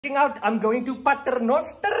Out, I'm going to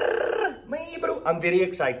Paternoster. My bro, I'm very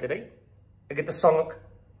excited, eh? I get the song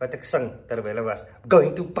wat ek sing terwyl I was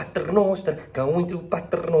going to Paternoster, going to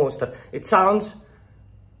Paternoster. It sounds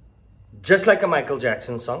just like a Michael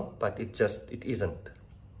Jackson song, but it isn't.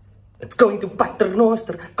 It's going to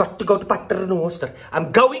Paternoster, got to go to Paternoster.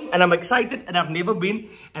 I'm going and I'm excited and I've never been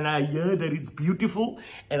and I hear that it's beautiful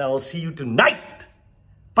and I'll see you tonight.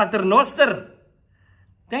 Paternoster.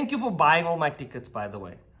 Thank you for buying all my tickets, by the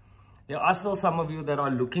way. There are still some of you that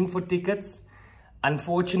are looking for tickets.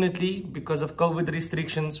 Unfortunately, because of COVID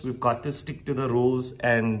restrictions, we've got to stick to the rules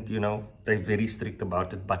and, you know, they're very strict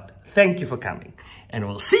about it. But thank you for coming and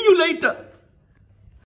we'll see you later.